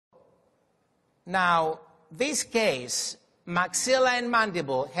Now, this case, maxilla and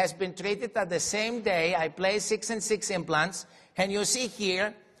mandible, has been treated at the same day. I placed 6 and 6 implants, and you see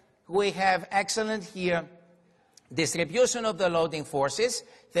here, we have excellent here distribution of the loading forces.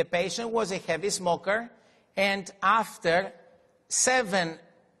 The patient was a heavy smoker, and after 7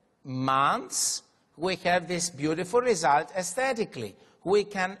 months, we have this beautiful result aesthetically. We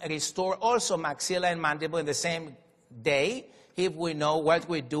can restore also maxilla and mandible in the same day if we know what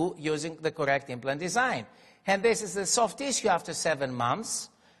we do using the correct implant design. And this is the soft tissue after 7 months,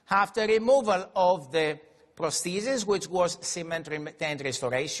 after removal of the prosthesis, which was cement-retained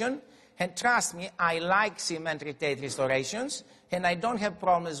restoration. And trust me, I like cement-retained restorations, and I don't have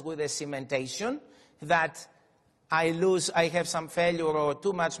problems with the cementation that I have some failure or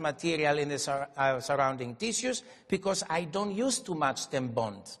too much material in the surrounding tissues because I don't use too much stem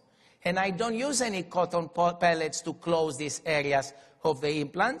bond. And I don't use any cotton pellets to close these areas of the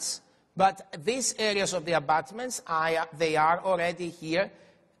implants, but these areas of the abutments, they are already here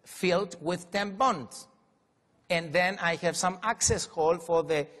filled with stem bond. And then I have some access hole for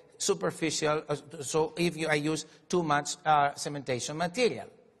the superficial, so if I use too much cementation material.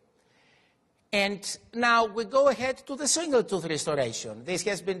 And now we go ahead to the single tooth restoration. This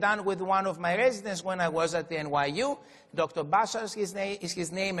has been done with one of my residents when I was at the NYU. Dr. Bashar is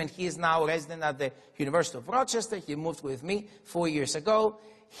his name, and he is now a resident at the University of Rochester. He moved with me 4 years ago.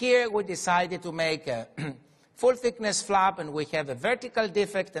 Here we decided to make a full thickness flap, and we have a vertical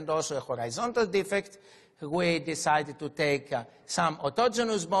defect and also a horizontal defect. We decided to take some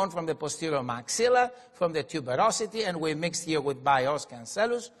autogenous bone from the posterior maxilla, from the tuberosity, and we mixed here with bios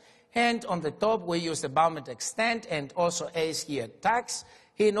cancellus. And on the top, we use the Baumet extent and also ACE here tacks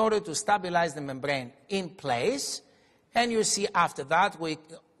in order to stabilize the membrane in place. And you see after that, we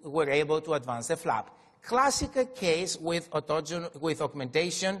were able to advance the flap. Classical case with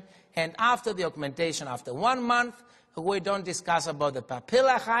augmentation, and after the augmentation, after 1 month, we don't discuss about the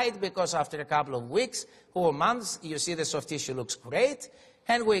papilla height because after a couple of weeks or months, you see the soft tissue looks great.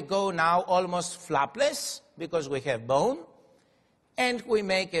 And we go now almost flapless because we have bone. And we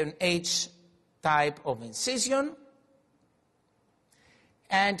make an H type of incision.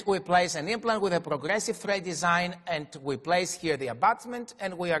 And we place an implant with a progressive thread design, and we place here the abutment,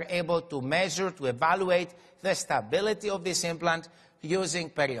 and we are able to measure, to evaluate the stability of this implant using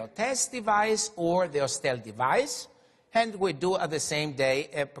periotest device or the Ostel device. And we do at the same day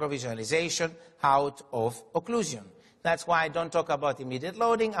a provisionalization out of occlusion. That's why I don't talk about immediate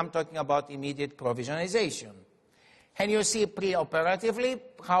loading, I'm talking about immediate provisionalization. And you see preoperatively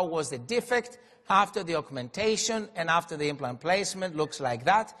how was the defect after the augmentation and after the implant placement. Looks like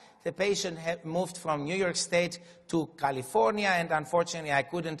that. The patient had moved from New York State to California, and unfortunately I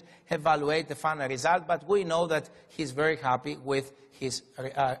couldn't evaluate the final result, but we know that he's very happy with his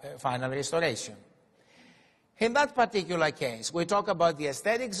final restoration. In that particular case, we talk about the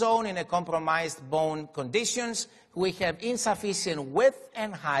aesthetic zone in a compromised bone conditions. We have insufficient width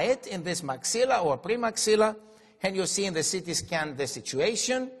and height in this maxilla or premaxilla. And you see in the CT scan the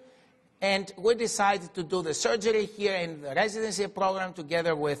situation. And we decided to do the surgery here in the residency program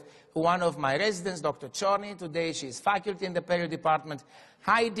together with one of my residents, Dr. Chorny. Today she is faculty in the perio department.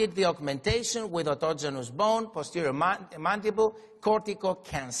 I did the augmentation with autogenous bone, posterior mandible,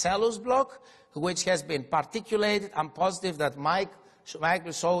 cortico-cancellous block, which has been particulated. I'm positive that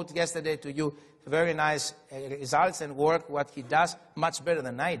Michael showed yesterday to you very nice results and work, what he does, much better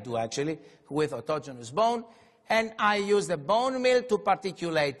than I do actually, with autogenous bone. And I use the bone mill to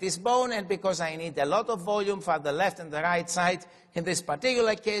particulate this bone, and because I need a lot of volume for the left and the right side, in this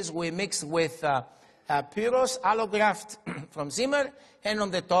particular case, we mixed with Pyros allograft from Zimmer, and on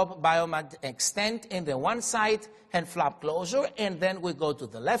the top, Biomat extent in the one side and flap closure, and then we go to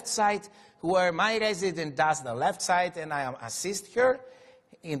the left side, where my resident does the left side, and I assist her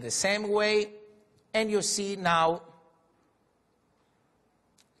in the same way. And you see now,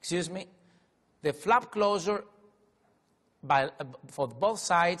 the flap closure for both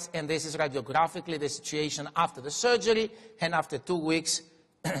sides, and this is radiographically the situation after the surgery and after 2 weeks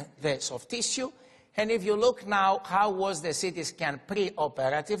the soft tissue. And if you look now how was the CT scan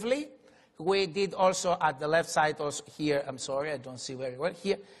pre-operatively, we did also at the left side also here, I'm sorry I don't see very well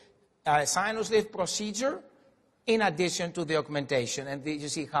here, a sinus lift procedure in addition to the augmentation, and you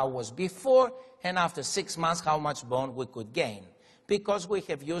see how it was before and after 6 months how much bone we could gain, because we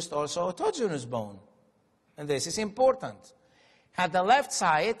have used also autogenous bone. And this is important. At the left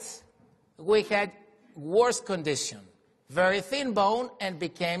side, we had worse condition. Very thin bone and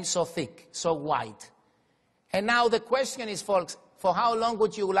became so thick, so white. And now the question is, folks, for how long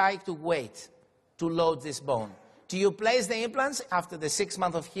would you like to wait to load this bone? Do you place the implants after the 6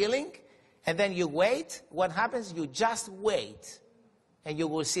 months of healing? And then you wait. What happens? You just wait. And you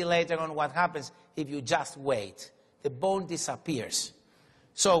will see later on what happens if you just wait. The bone disappears.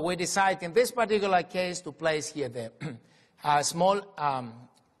 So we decide in this particular case to place here the small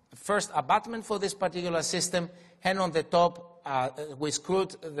first abutment for this particular system, and on the top we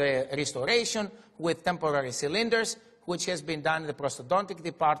screwed the restoration with temporary cylinders, which has been done in the prosthodontic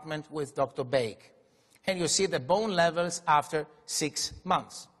department with Dr. Bake. And you see the bone levels after 6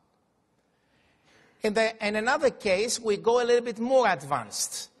 months. In another case, we go a little bit more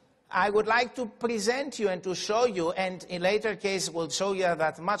advanced. I would like to present you and to show you, and in later case we'll show you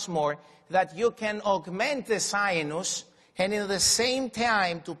that much more, that you can augment the sinus and in the same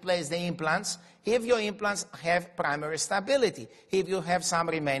time to place the implants if your implants have primary stability, if you have some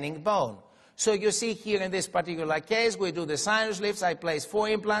remaining bone. So you see here in this particular case, we do the sinus lifts. I place 4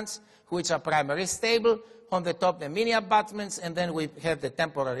 implants, which are primary stable. On the top, the mini abutments, and then we have the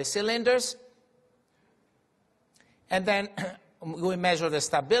temporary cylinders. And then we measure the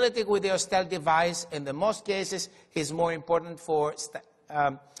stability with the Ostel device. In the most cases, it's more important for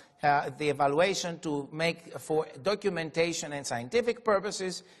the evaluation to make for documentation and scientific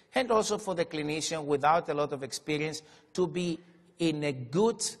purposes, and also for the clinician without a lot of experience to be in a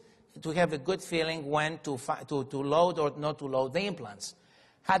good, to have a good feeling when to load or not to load the implants.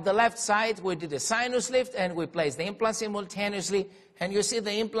 At the left side, we did a sinus lift and we placed the implants simultaneously, and you see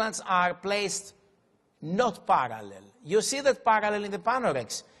the implants are placed not parallel. You see that parallel in the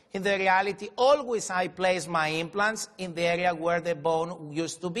Panorex. In the reality, always I place my implants in the area where the bone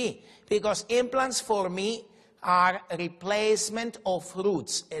used to be. Because implants for me are replacement of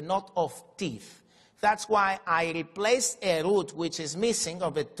roots and not of teeth. That's why I replaced a root which is missing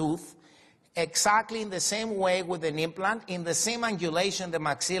of a tooth exactly in the same way with an implant, in the same angulation, the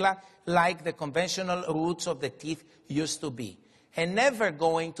maxilla, like the conventional roots of the teeth used to be. And never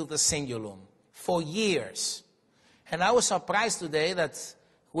going to the cingulum for years. And I was surprised today that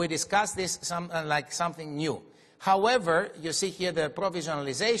we discussed this like something new. However, you see here the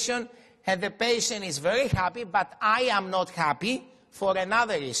provisionalization, and the patient is very happy, but I am not happy for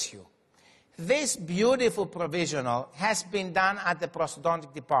another issue. This beautiful provisional has been done at the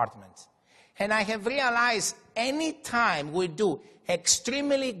prosthodontic department. And I have realized any time we do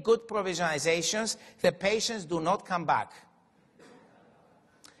extremely good provisionalizations, the patients do not come back.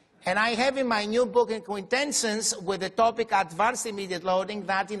 And I have in my new book, in Quintessence, with the topic Advanced Immediate Loading,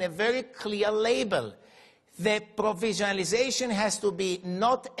 that in a very clear label. The provisionalization has to be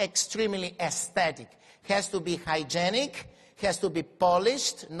not extremely aesthetic. It has to be hygienic, it has to be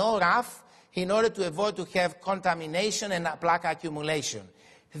polished, no rough, in order to avoid to have contamination and plaque accumulation.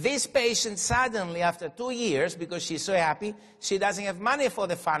 This patient suddenly, after 2 years, because she's so happy, she doesn't have money for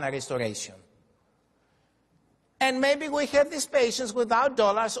the final restoration. And maybe we have these patients without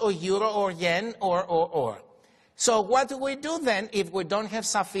dollars or euro or yen or. So what do we do then if we don't have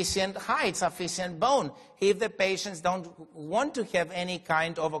sufficient height, sufficient bone, if the patients don't want to have any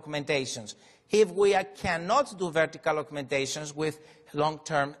kind of augmentations, if we cannot do vertical augmentations with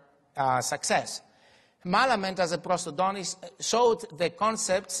long-term success? Malament, as a prosthodontist, showed the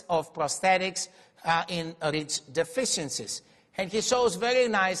concepts of prosthetics in rich deficiencies. And he shows very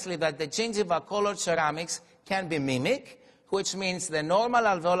nicely that the gingiva colored ceramics can be mimic, which means the normal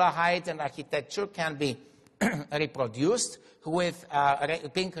alveolar height and architecture can be reproduced with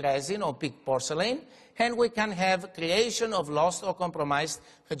pink resin or pink porcelain, and we can have creation of lost or compromised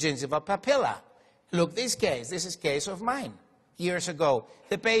gingiva papilla. Look, this is case of mine. Years ago,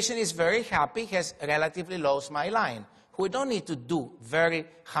 the patient is very happy, has relatively low smile line. We don't need to do very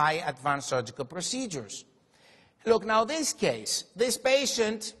high advanced surgical procedures. Look, now this case, this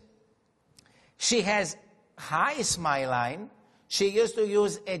patient, she has high smile line. She used to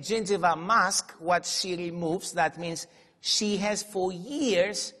use a gingiva mask, what she removes. That means she has for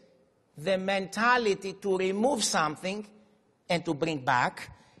years the mentality to remove something and to bring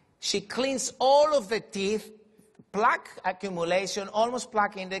back. She cleans all of the teeth, plaque accumulation, almost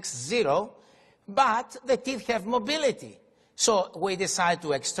plaque index 0, but the teeth have mobility. So we decide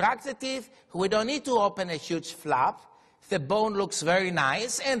to extract the teeth. We don't need to open a huge flap. The bone looks very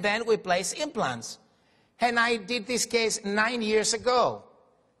nice, and then we place implants. And I did this case 9 years ago.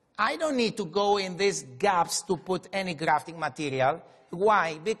 I don't need to go in these gaps to put any grafting material.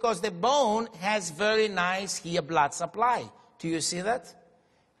 Why? Because the bone has very nice here blood supply. Do you see that?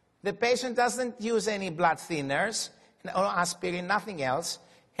 The patient doesn't use any blood thinners, or aspirin, nothing else.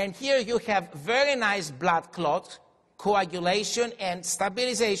 And here you have very nice blood clot, coagulation and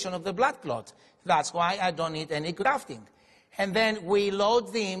stabilization of the blood clot. That's why I don't need any grafting. And then we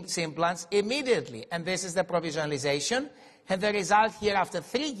load the implants immediately. And this is the provisionalization. And the result here after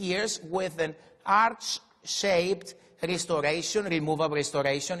 3 years with an arch-shaped restoration, removable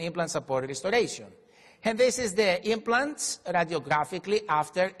restoration, implant-supported restoration. And this is the implants radiographically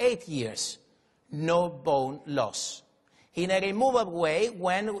after 8 years. No bone loss. In a removable way,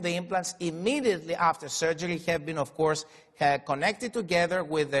 when the implants immediately after surgery have been, of course, connected together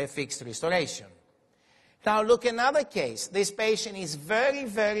with a fixed restoration. Now look at another case. This patient is very,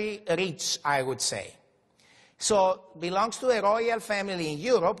 very rich, I would say. So belongs to a royal family in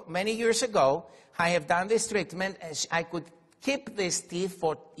Europe. Many years ago, I have done this treatment and I could keep these teeth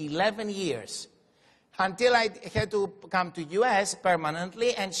for 11 years. Until I had to come to US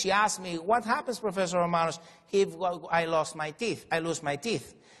permanently, and she asked me, what happens, Professor Romanos, if I lose my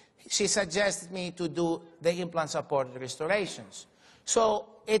teeth? She suggested me to do the implant-supported restorations. So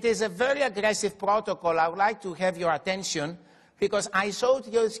it is a very aggressive protocol. I would like to have your attention because I showed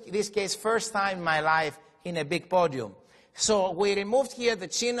you this case first time in my life in a big podium. So we removed here the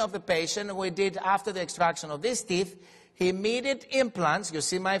chin of the patient. We did, after the extraction of these teeth, immediate implants. You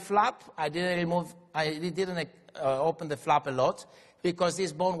see my flap? I didn't open the flap a lot because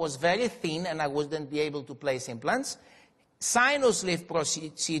this bone was very thin and I wouldn't be able to place implants. Sinus lift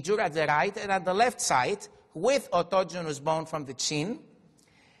procedure at the right and at the left side with autogenous bone from the chin.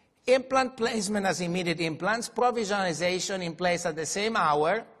 Implant placement as immediate implants. Provisionalization in place at the same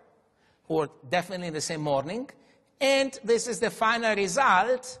hour or definitely in the same morning. And this is the final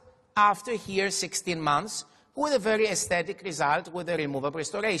result after here 16 months with a very aesthetic result with a removable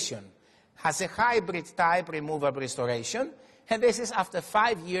restoration. Has a hybrid type removable restoration, and this is after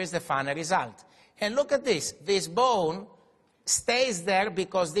 5 years the final result. And look at this. This bone stays there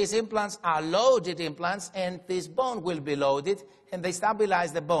because these implants are loaded implants, and this bone will be loaded, and they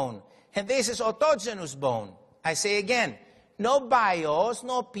stabilize the bone. And this is autogenous bone. I say again, no bios,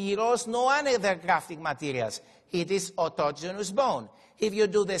 no pyros, no other grafting materials. It is autogenous bone. If you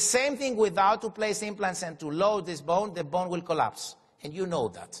do the same thing without to place implants and to load this bone, the bone will collapse. And you know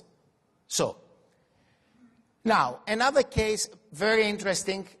that. So, now, another case, very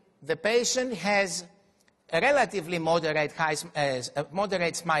interesting. The patient has a relatively moderate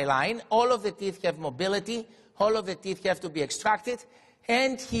smile line. All of the teeth have mobility. All of the teeth have to be extracted.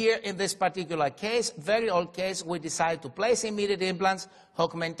 And here, in this particular case, very old case, we decided to place immediate implants,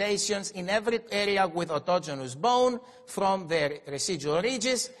 augmentations in every area with autogenous bone from the residual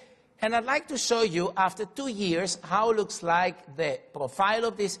ridges. And I'd like to show you, after 2 years, how it looks like the profile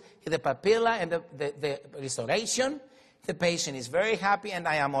of this, the papilla and the restoration. The patient is very happy, and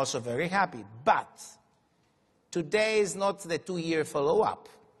I am also very happy. But today is not the 2-year follow-up.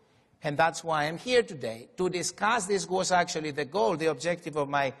 And that's why I'm here today, to discuss. This was actually the goal, the objective of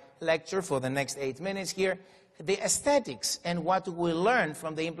my lecture for the next 8 minutes here, the aesthetics and what we learn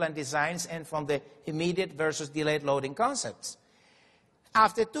from the implant designs and from the immediate versus delayed loading concepts.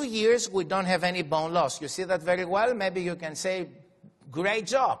 After 2 years, we don't have any bone loss. You see that very well? Maybe you can say, great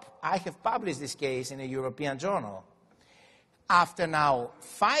job. I have published this case in a European journal. After now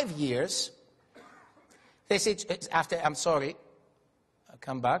 5 years, I'm sorry, I'll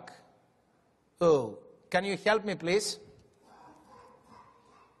come back. Oh, can you help me, please?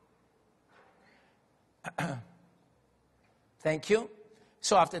 Thank you.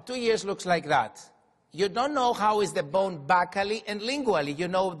 So after 2 years, looks like that. You don't know how is the bone baccally and lingually. You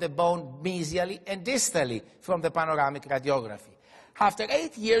know the bone mesially and distally from the panoramic radiography. After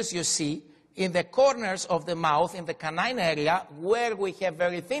 8 years, you see, in the corners of the mouth, in the canine area, where we have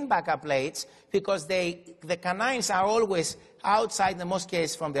very thin backup plates, because the canines are always outside, in most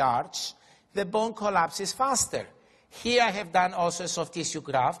cases, from the arch, the bone collapses faster. Here I have done also a soft tissue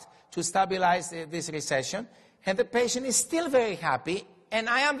graft to stabilize this recession, and the patient is still very happy, and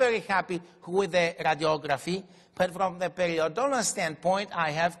I am very happy with the radiography, but from the periodontal standpoint,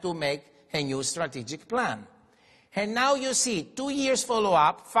 I have to make a new strategic plan. And now you see 2 years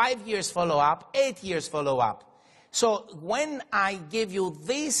follow-up, 5 years follow-up, 8 years follow-up. So when I give you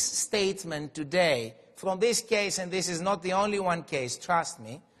this statement today from this case, and this is not the only one case, trust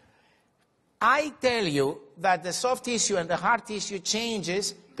me, I tell you that the soft tissue and the hard tissue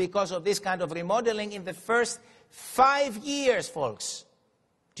changes because of this kind of remodeling in the first 5 years, folks.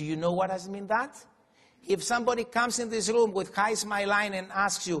 Do you know what does mean that? If somebody comes in this room with high smile line and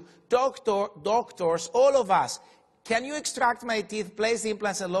asks you, doctors, all of us, can you extract my teeth, place the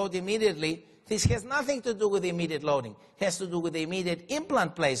implants and load immediately? This has nothing to do with immediate loading. It has to do with the immediate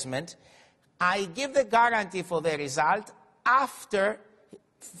implant placement. I give the guarantee for the result after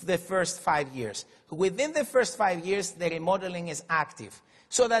the first 5 years. Within the first 5 years, the remodeling is active.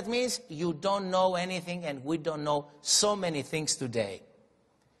 So that means you don't know anything, and we don't know so many things today.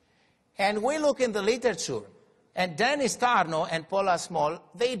 And we look in the literature. And Dennis Tarnow and Paula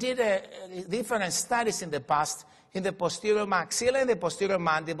Small, they did different studies in the past in the posterior maxilla and the posterior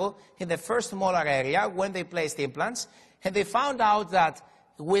mandible in the first molar area when they placed implants. And they found out that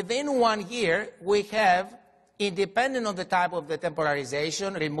within 1 year, we have, independent of the type of the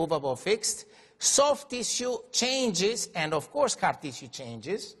temporalization, removable, fixed, soft tissue changes, and of course hard tissue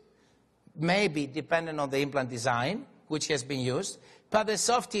changes, maybe dependent on the implant design, which has been used, but the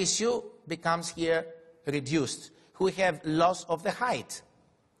soft tissue becomes here reduced. We have loss of the height.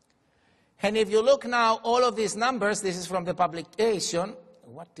 And if you look now, all of these numbers, this is from the publication.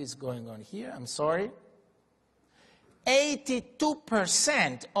 What is going on here? I'm sorry.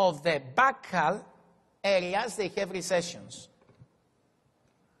 82% of the buccal areas, they have recessions.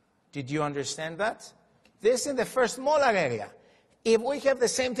 Did you understand that? This is in the first molar area. If we have the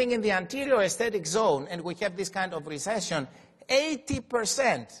same thing in the anterior aesthetic zone and we have this kind of recession,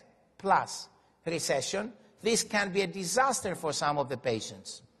 80% plus recession, this can be a disaster for some of the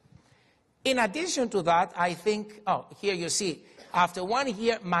patients. In addition to that, I think, here you see, after 1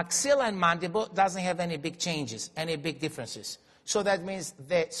 year, maxilla and mandible doesn't have any big changes, any big differences. So that means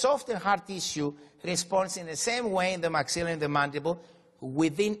the soft and hard tissue responds in the same way in the maxilla and the mandible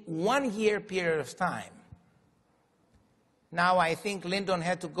within 1 year period of time. Now I think Lyndon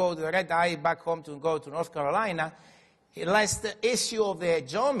had to go to the red eye back home to go to North Carolina. Last issue of the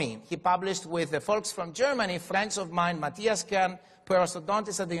JOMI, he published with the folks from Germany, friends of mine, Matthias Kern,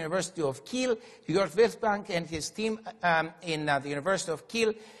 periodontist at the University of Kiel, Jörg Wirthbank and his team in the University of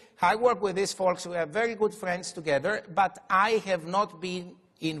Kiel. I work with these folks. We are very good friends together, but I have not been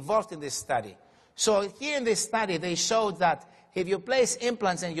involved in this study. So here in this study, they showed that if you place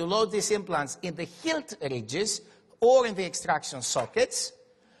implants and you load these implants in the hilt ridges or in the extraction sockets,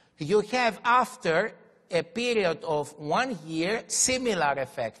 you have, after a period of 1 year, similar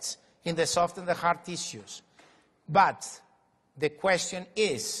effects in the soft and the hard tissues. But the question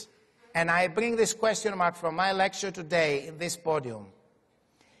is, and I bring this question mark from my lecture today in this podium,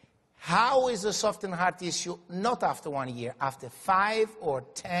 how is the soft and hard tissue not after 1 year, after 5 or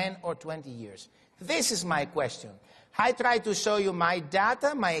 10 or 20 years? This is my question. I try to show you my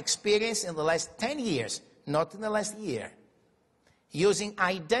data, my experience in the last 10 years, not in the last year, using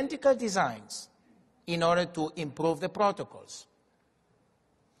identical designs in order to improve the protocols.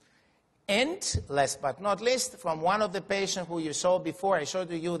 And last but not least, from one of the patients who you saw before, I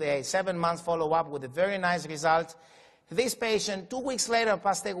showed you the 7-month follow-up with a very nice result. This patient, 2 weeks later,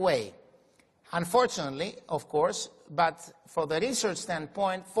 passed away. Unfortunately, of course, but for the research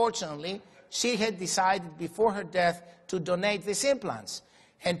standpoint, fortunately, she had decided before her death to donate these implants.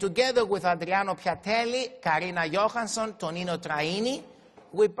 And together with Adriano Piatelli, Carina Johansson, Tonino Traini,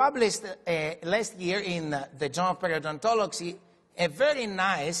 we published last year in the Journal of Periodontology a very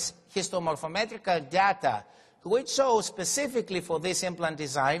nice histomorphometrical data which shows specifically for this implant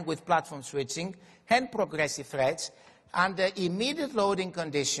design with platform switching and progressive threads under immediate loading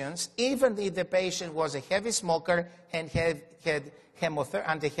conditions, even if the patient was a heavy smoker and had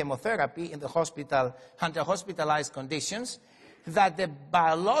under chemotherapy in the hospital, under hospitalized conditions, that the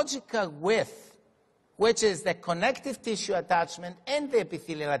biological width, which is the connective tissue attachment and the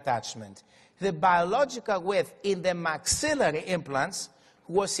epithelial attachment, the biological width in the maxillary implants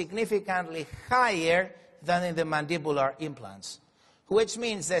was significantly higher than in the mandibular implants, which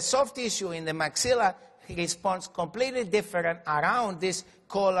means the soft tissue in the maxilla responds completely different around this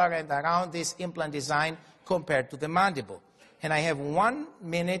collar and around this implant design compared to the mandible. And I have 1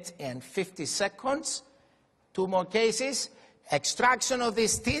 minute and 50 seconds. 2 more cases. Extraction of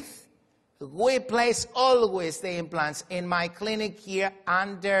these teeth. We place always the implants in my clinic here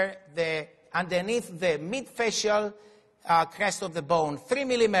underneath the mid-facial crest of the bone, 3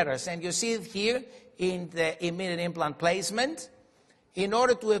 millimeters. And you see it here in the immediate implant placement in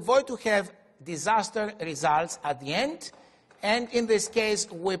order to avoid to have disaster results at the end. And in this case,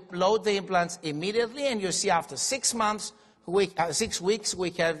 we load the implants immediately, and you see after 6 months, 6 weeks, we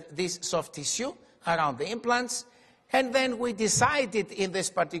have this soft tissue around the implants. And then we decided in this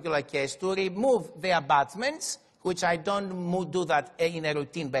particular case to remove the abutments, which I don't do that in a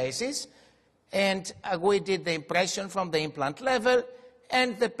routine basis. And we did the impression from the implant level,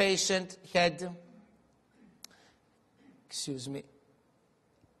 and the patient had,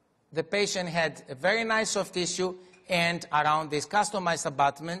 the patient had a very nice soft tissue and around these customized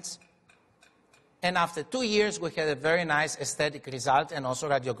abutments. And after 2 years, we had a very nice aesthetic result and also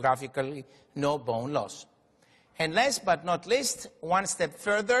radiographically no bone loss. And last but not least, 1 step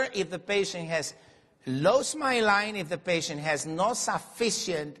further, if the patient has low smile line, if the patient has no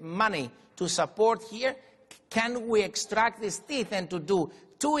sufficient money to support here, can we extract these teeth and to do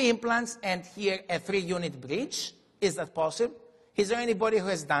 2 implants and here a 3-unit bridge. Is that possible? Is there anybody who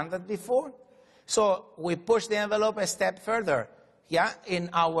has done that before? So we push the envelope a step further. Yeah, in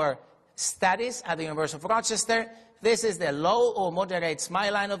our studies at the University of Rochester, this is the low or moderate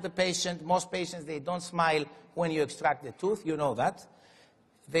smile line of the patient. Most patients, they don't smile when you extract the tooth. You know that.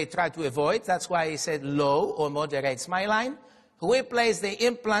 They try to avoid. That's why he said low or moderate smile line. We place the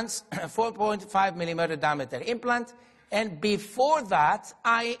implants, 4.5 millimeter diameter implant, and before that,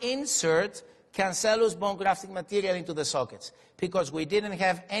 I insert cancellous bone grafting material into the sockets because we didn't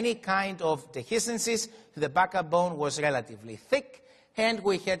have any kind of dehiscencies. The backup bone was relatively thick, and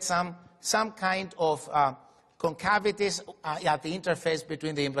we had some kind of concavities at the interface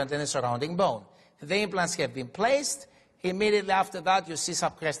between the implant and the surrounding bone. The implants have been placed. Immediately after that, you see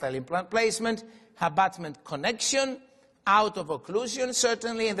subcrestal implant placement, abutment connection, out of occlusion,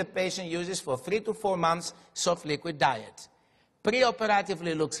 certainly, and the patient uses for 3 to 4 months soft liquid diet.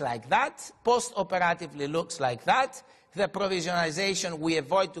 Preoperatively looks like that. Postoperatively looks like that. The provisionalization, we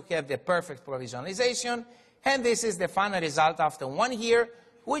avoid to have the perfect provisionalization. And this is the final result after 1 year,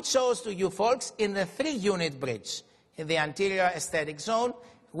 which shows to you folks in the 3-unit bridge. In the anterior aesthetic zone,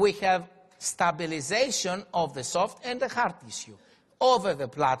 we have stabilization of the soft and the hard tissue over the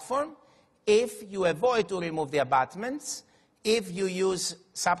platform if you avoid to remove the abutments, if you use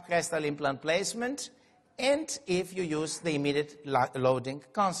subcrestal implant placement, and if you use the immediate loading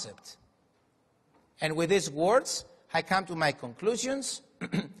concept. And with these words, I come to my conclusions.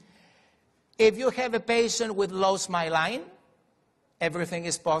 If you have a patient with low smile line, everything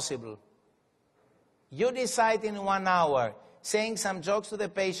is possible. You decide in 1 hour, saying some jokes to the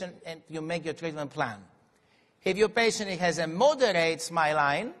patient, and you make your treatment plan. If your patient has a moderate smile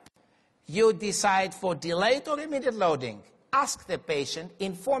line, you decide for delayed or immediate loading. Ask the patient,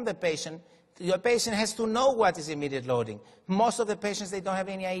 inform the patient. Your patient has to know what is immediate loading. Most of the patients, they don't have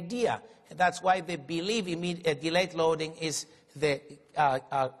any idea. And that's why they believe delayed loading is the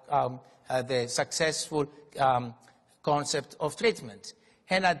successful concept of treatment.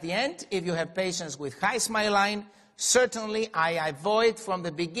 And at the end, if you have patients with high smile line, certainly I avoid from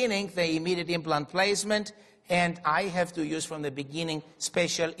the beginning the immediate implant placement, and I have to use from the beginning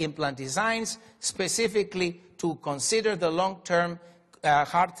special implant designs, specifically to consider the long-term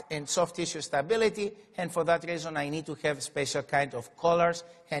hard and soft tissue stability, and for that reason I need to have special kind of collars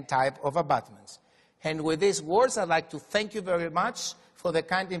and type of abutments. And with these words, I'd like to thank you very much for the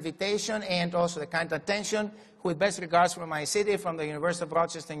kind invitation and also the kind attention. With best regards from my city, from the University of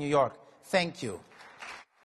Rochester, New York. Thank you.